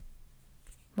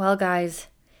Well, guys,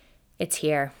 it's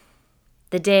here.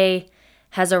 The day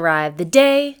has arrived. The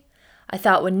day I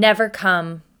thought would never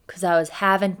come because I was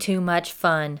having too much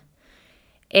fun.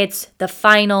 It's the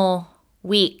final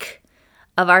week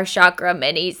of our Chakra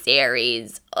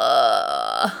Mini-Series.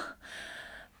 But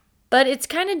it's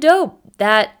kind of dope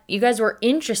that you guys were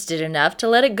interested enough to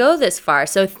let it go this far.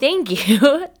 So thank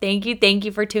you. thank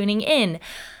you for tuning in.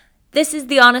 This is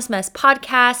the Honest Mess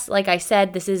podcast. Like I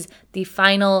said, this is the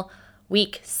final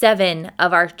week 7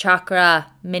 of our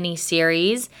Chakra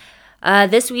Mini-Series.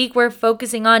 This week we're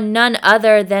focusing on none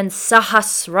other than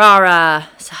Sahasrara,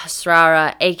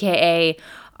 aka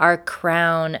our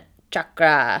Crown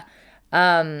Chakra.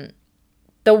 The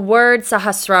word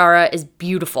Sahasrara is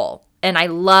beautiful, and I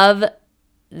love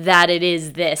that it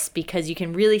is this because you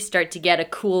can really start to get a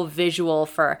cool visual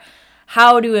for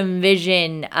how to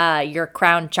envision your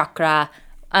Crown Chakra.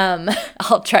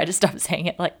 I'll try to stop saying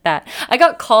it like that. I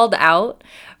got called out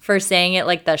for saying it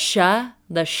like the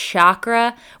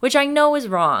chakra, which I know is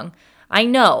wrong. I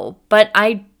know, but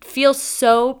I feel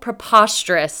so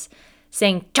preposterous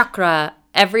saying chakra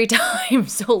every time.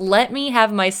 So let me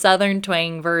have my southern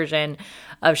twang version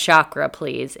of chakra,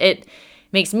 please. It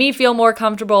makes me feel more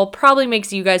comfortable, probably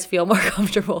makes you guys feel more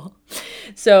comfortable.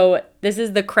 So this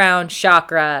is the Crown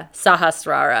Chakra,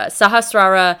 Sahasrara.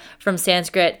 Sahasrara from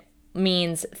Sanskrit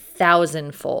means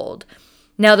thousandfold.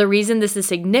 Now, the reason this is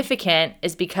significant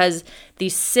is because the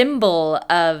symbol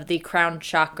of the Crown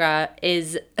Chakra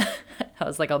is, that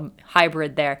was like a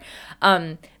hybrid there.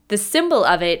 The symbol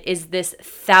of it is this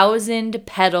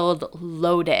 1,000-petaled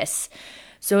lotus.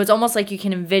 So it's almost like you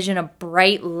can envision a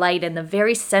bright light in the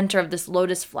very center of this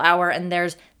lotus flower, and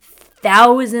there's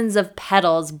thousands of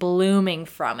petals blooming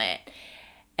from it.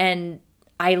 And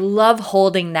I love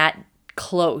holding that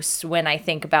close when I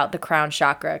think about the Crown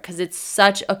Chakra because it's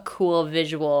such a cool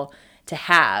visual to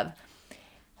have.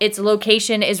 Its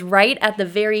location is right at the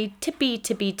very tippy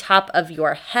top of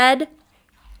your head.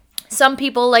 Some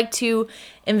people like to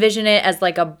envision it as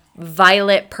like a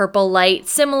violet purple light,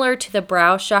 similar to the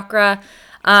brow chakra.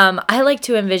 I like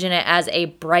to envision it as a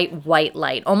bright white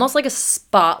light, almost like a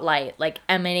spotlight, like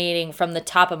emanating from the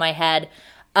top of my head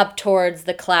up towards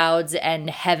the clouds and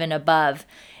heaven above.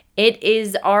 It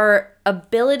is our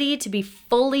ability to be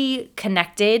fully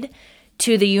connected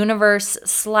to the universe /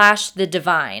 the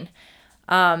divine.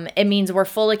 It means we're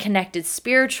fully connected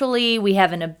spiritually. We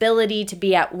have an ability to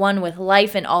be at one with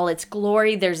life in all its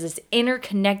glory. There's this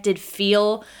interconnected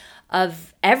feel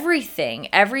of everything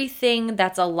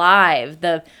that's alive,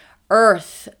 the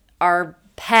earth, our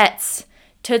pets,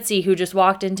 Tootsie, who just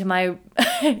walked into my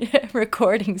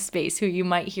recording space, who you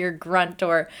might hear grunt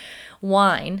or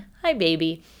whine. Hi,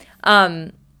 baby.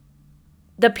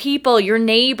 The people, your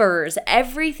neighbors,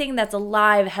 everything that's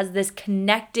alive has this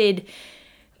connected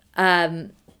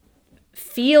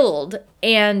field,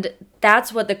 and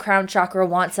that's what the Crown Chakra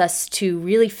wants us to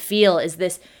really feel, is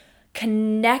this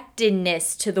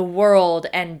connectedness to the world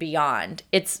and beyond.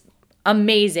 It's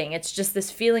amazing. It's just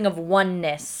this feeling of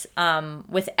oneness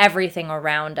with everything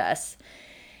around us.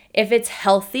 If it's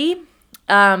healthy,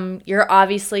 you're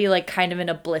obviously like kind of in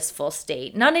a blissful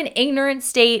state. Not an ignorant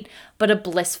state, but a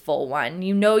blissful one.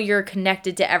 You know you're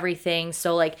connected to everything.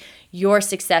 So like your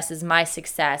success is my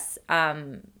success.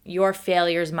 Your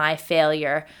failure is my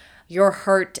failure. Your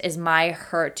hurt is my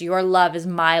hurt. Your love is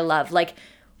my love. Like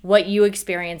what you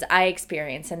experience, I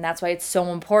experience. And that's why it's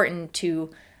so important to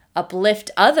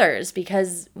uplift others,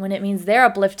 because when it means they're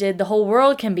uplifted, the whole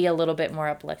world can be a little bit more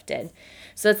uplifted.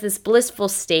 So it's this blissful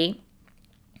state.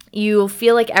 You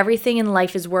feel like everything in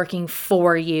life is working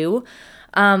for you.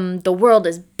 The world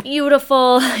is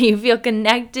beautiful. You feel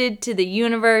connected to the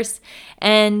universe,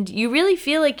 and you really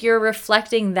feel like you're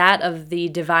reflecting that of the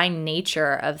divine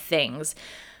nature of things.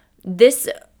 This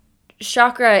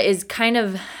chakra is kind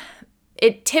of,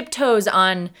 it tiptoes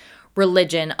on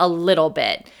religion a little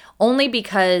bit, only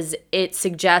because it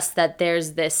suggests that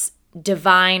there's this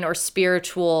divine or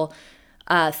spiritual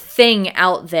thing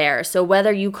out there. So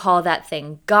whether you call that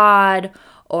thing God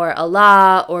or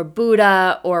Allah or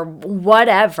Buddha or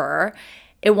whatever,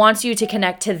 it wants you to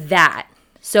connect to that.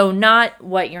 So not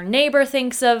what your neighbor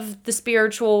thinks of the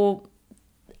spiritual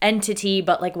entity,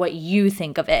 but like what you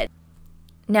think of it.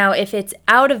 Now, if it's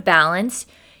out of balance,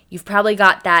 you've probably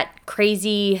got that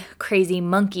crazy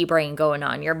monkey brain going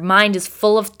on. Your mind is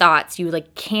full of thoughts. You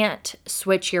like can't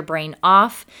switch your brain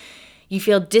off. You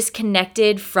feel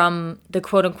disconnected from the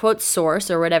quote-unquote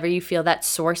source or whatever you feel that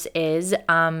source is,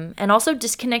 and also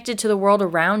disconnected to the world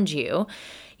around you.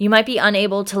 You might be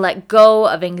unable to let go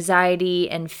of anxiety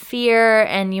and fear,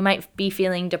 and you might be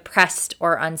feeling depressed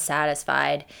or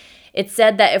unsatisfied. It's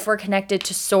said that if we're connected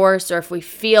to source, or if we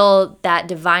feel that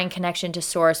divine connection to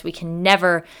source, we can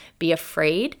never be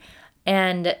afraid.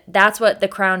 And that's what the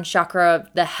crown chakra,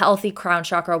 the healthy crown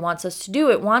chakra, wants us to do.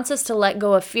 It wants us to let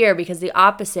go of fear, because the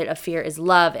opposite of fear is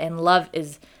love, and love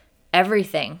is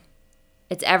everything.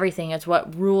 It's everything. It's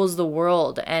what rules the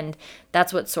world, and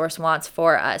that's what source wants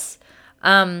for us.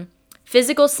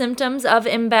 Physical symptoms of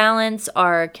imbalance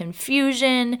are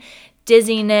confusion,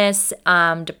 dizziness,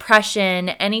 depression,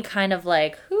 any kind of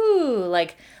like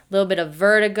a little bit of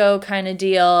vertigo kind of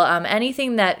deal,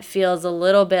 anything that feels a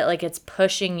little bit like it's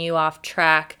pushing you off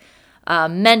track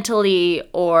mentally,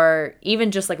 or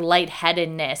even just like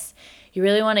lightheadedness. You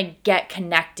really want to get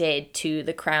connected to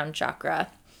the crown chakra.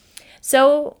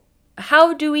 So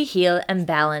how do we heal and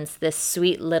balance this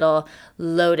sweet little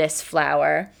lotus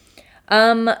flower?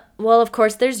 Well, of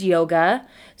course, there's yoga.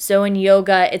 So in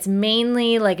yoga, it's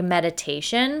mainly like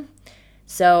meditation.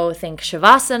 So think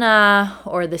Shavasana,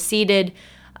 or the seated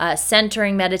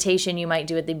centering meditation you might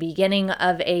do at the beginning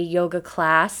of a yoga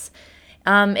class.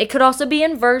 It could also be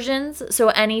inversions. So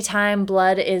anytime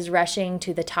blood is rushing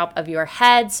to the top of your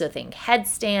head, so think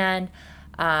headstand,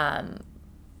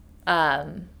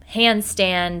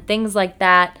 handstand, things like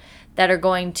that are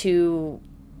going to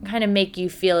kind of make you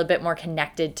feel a bit more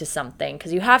connected to something,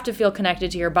 because you have to feel connected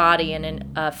to your body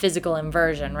in a physical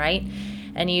inversion, right?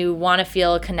 And you want to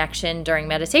feel a connection during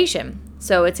meditation.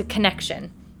 So it's a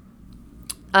connection.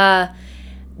 The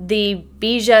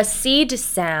bija seed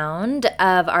sound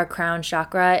of our crown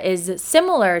chakra is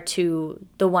similar to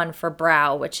the one for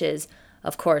brow, which is,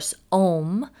 of course,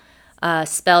 Om,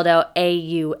 spelled out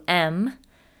A-U-M.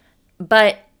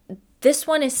 But this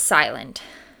one is silent.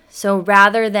 So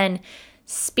rather than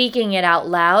speaking it out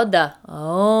loud, the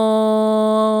Om,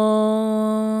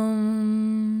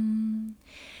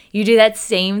 you do that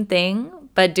same thing,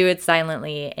 but do it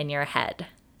silently in your head.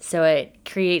 So it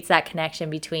creates that connection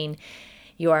between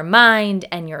your mind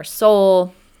and your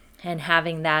soul, and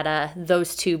having that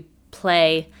those two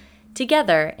play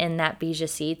together in that bija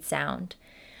seed sound.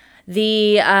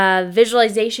 The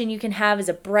visualization you can have is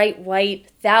a bright white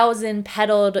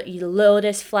 1,000-petaled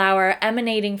lotus flower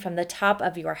emanating from the top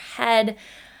of your head.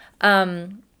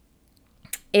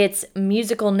 Its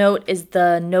musical note is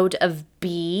the note of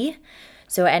B.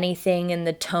 So anything in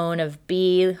the tone of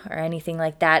B or anything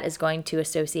like that is going to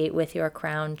associate with your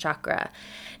crown chakra.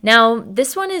 Now,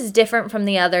 this one is different from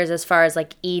the others as far as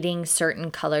like eating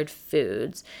certain colored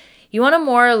foods. You want to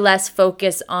more or less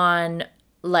focus on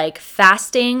like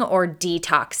fasting or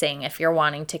detoxing if you're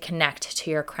wanting to connect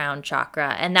to your crown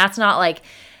chakra. And that's not like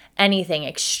anything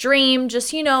extreme,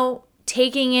 just,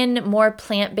 taking in more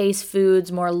plant-based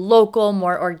foods, more local,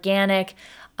 more organic,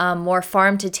 more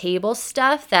farm-to-table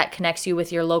stuff that connects you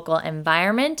with your local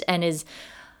environment and is,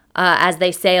 as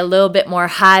they say, a little bit more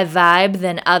high vibe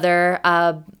than other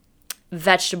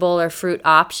vegetable or fruit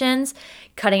options.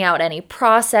 Cutting out any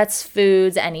processed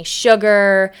foods, any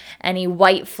sugar, any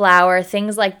white flour,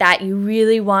 things like that. You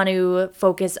really want to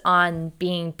focus on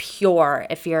being pure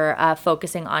if you're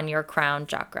focusing on your crown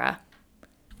chakra.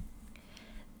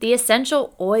 The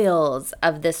essential oils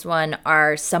of this one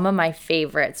are some of my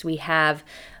favorites. We have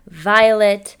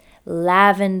violet,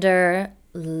 lavender,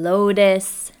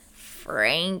 lotus,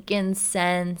 frankincense,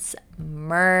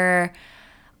 myrrh.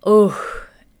 Ooh,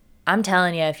 I'm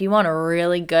telling you, if you want a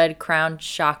really good crown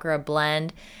chakra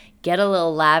blend, get a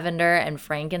little lavender and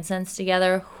frankincense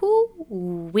together.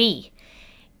 Hoo-wee.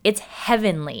 It's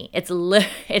heavenly. It's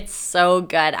so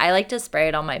good. I like to spray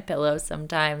it on my pillows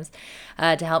sometimes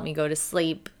to help me go to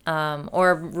sleep,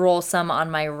 or roll some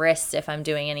on my wrist if I'm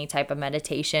doing any type of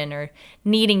meditation or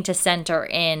needing to center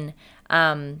in.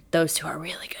 Those two are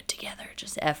really good together,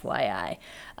 just FYI.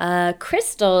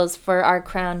 Crystals for our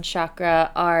crown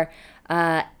chakra are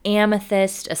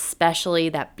amethyst, especially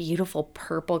that beautiful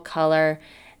purple color,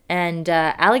 and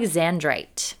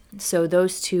alexandrite. So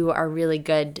those two are really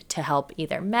good to help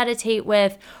either meditate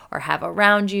with or have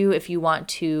around you if you want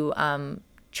to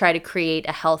try to create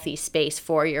a healthy space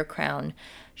for your crown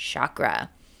chakra.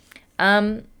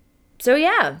 So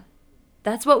yeah,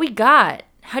 that's what we got.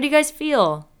 How do you guys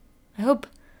feel? I hope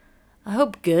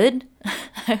good.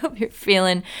 I hope you're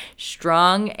feeling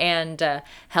strong and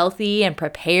healthy and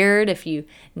prepared if you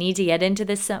need to get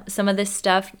into some of this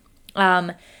stuff.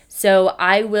 So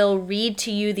I will read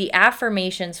to you the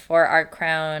affirmations for our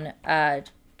crown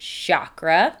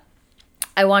chakra.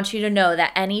 I want you to know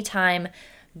that anytime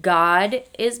God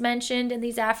is mentioned in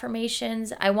these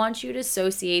affirmations, I want you to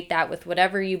associate that with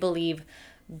whatever you believe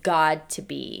God to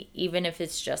be, even if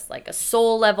it's just like a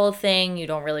soul level thing, you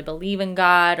don't really believe in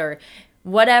God or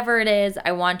whatever it is.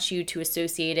 I want you to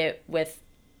associate it with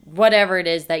whatever it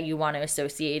is that you want to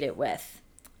associate it with.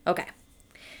 Okay.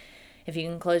 If you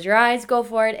can close your eyes, go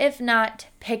for it. If not,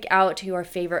 pick out your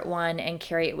favorite one and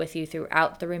carry it with you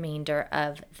throughout the remainder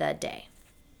of the day.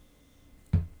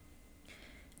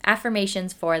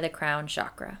 Affirmations for the Crown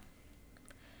Chakra.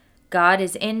 God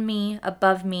is in me,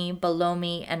 above me, below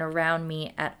me, and around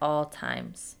me at all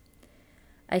times.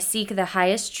 I seek the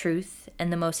highest truth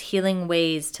and the most healing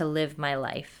ways to live my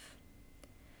life.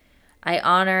 I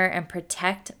honor and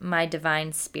protect my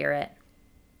divine spirit.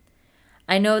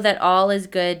 I know that all is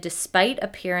good despite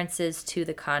appearances to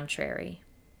the contrary.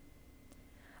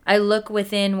 I look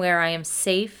within where I am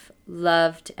safe,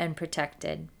 loved, and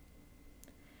protected.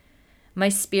 My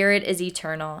spirit is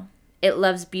eternal. It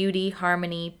loves beauty,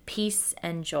 harmony, peace,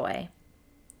 and joy.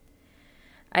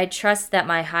 I trust that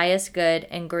my highest good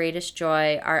and greatest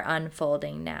joy are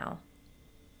unfolding now.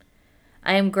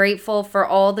 I am grateful for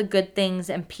all the good things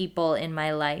and people in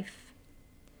my life.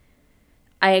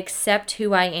 I accept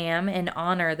who I am and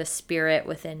honor the spirit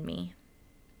within me.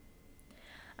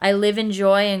 I live in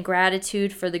joy and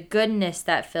gratitude for the goodness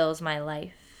that fills my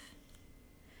life.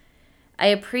 I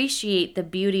appreciate the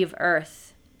beauty of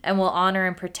earth and will honor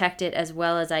and protect it as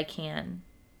well as I can.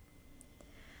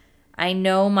 I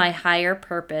know my higher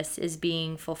purpose is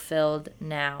being fulfilled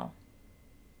now.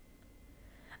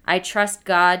 I trust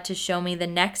God to show me the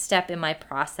next step in my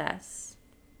process.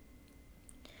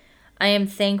 I am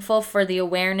thankful for the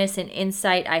awareness and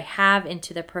insight I have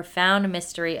into the profound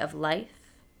mystery of life.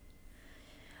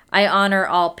 I honor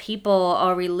all people,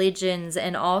 all religions,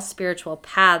 and all spiritual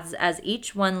paths as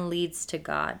each one leads to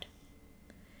God.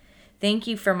 Thank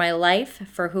you for my life,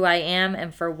 for who I am,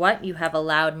 and for what you have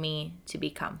allowed me to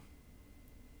become.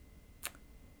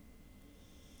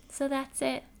 So that's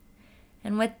it.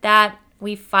 And with that,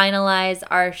 we finalize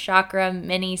our Chakra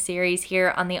Mini-Series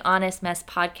here on the Honest Mess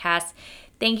podcast.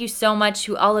 Thank you so much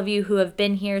to all of you who have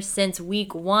been here since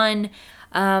week 1.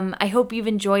 I hope you've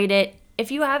enjoyed it.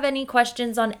 If you have any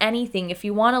questions on anything, if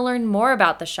you want to learn more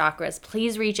about the chakras,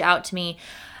 please reach out to me.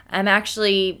 I'm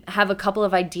actually have a couple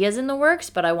of ideas in the works,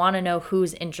 but I want to know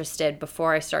who's interested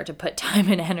before I start to put time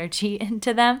and energy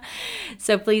into them.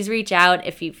 So please reach out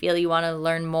if you feel you want to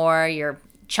learn more. You're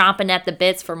chomping at the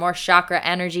bits for more chakra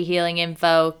energy healing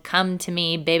info. Come to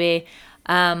me, baby.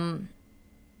 In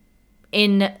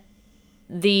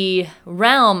the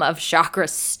realm of chakra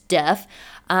stuff,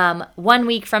 1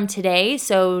 week from today,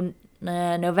 so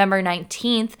November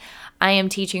 19th, I am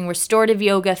teaching restorative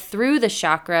yoga through the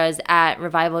chakras at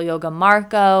Revival Yoga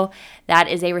Marco. That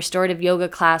is a restorative yoga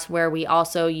class where we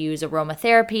also use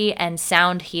aromatherapy and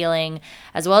sound healing,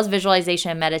 as well as visualization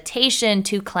and meditation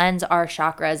to cleanse our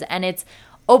chakras. And it's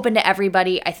open to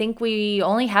everybody. I think we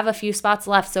only have a few spots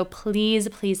left, so please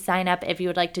sign up if you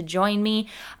would like to join me.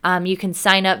 You can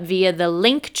sign up via the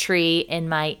link tree in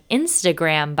my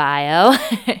Instagram bio.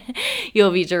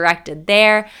 You'll be directed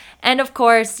there. And of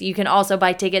course, you can also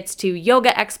buy tickets to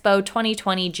Yoga Expo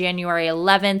 2020, January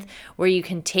 11th, where you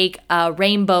can take a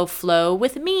Rainbow Flow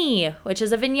with me, which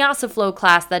is a vinyasa flow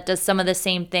class that does some of the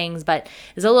same things, but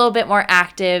is a little bit more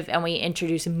active, and we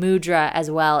introduce mudra as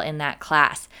well in that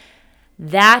class.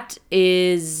 That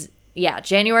is,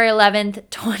 January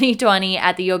 11th, 2020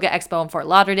 at the Yoga Expo in Fort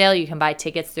Lauderdale. You can buy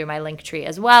tickets through my link tree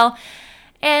as well.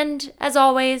 And as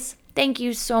always, thank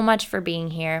you so much for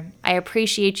being here. I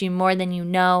appreciate you more than you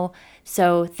know.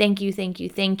 So thank you.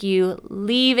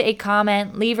 Leave a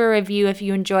comment, leave a review if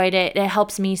you enjoyed it. It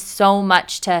helps me so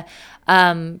much to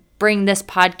bring this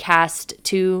podcast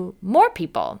to more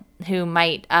people who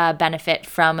might benefit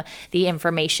from the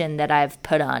information that I've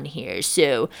put on here.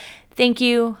 So thank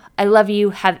you. I love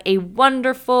you. Have a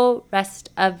wonderful rest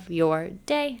of your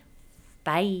day.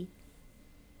 Bye.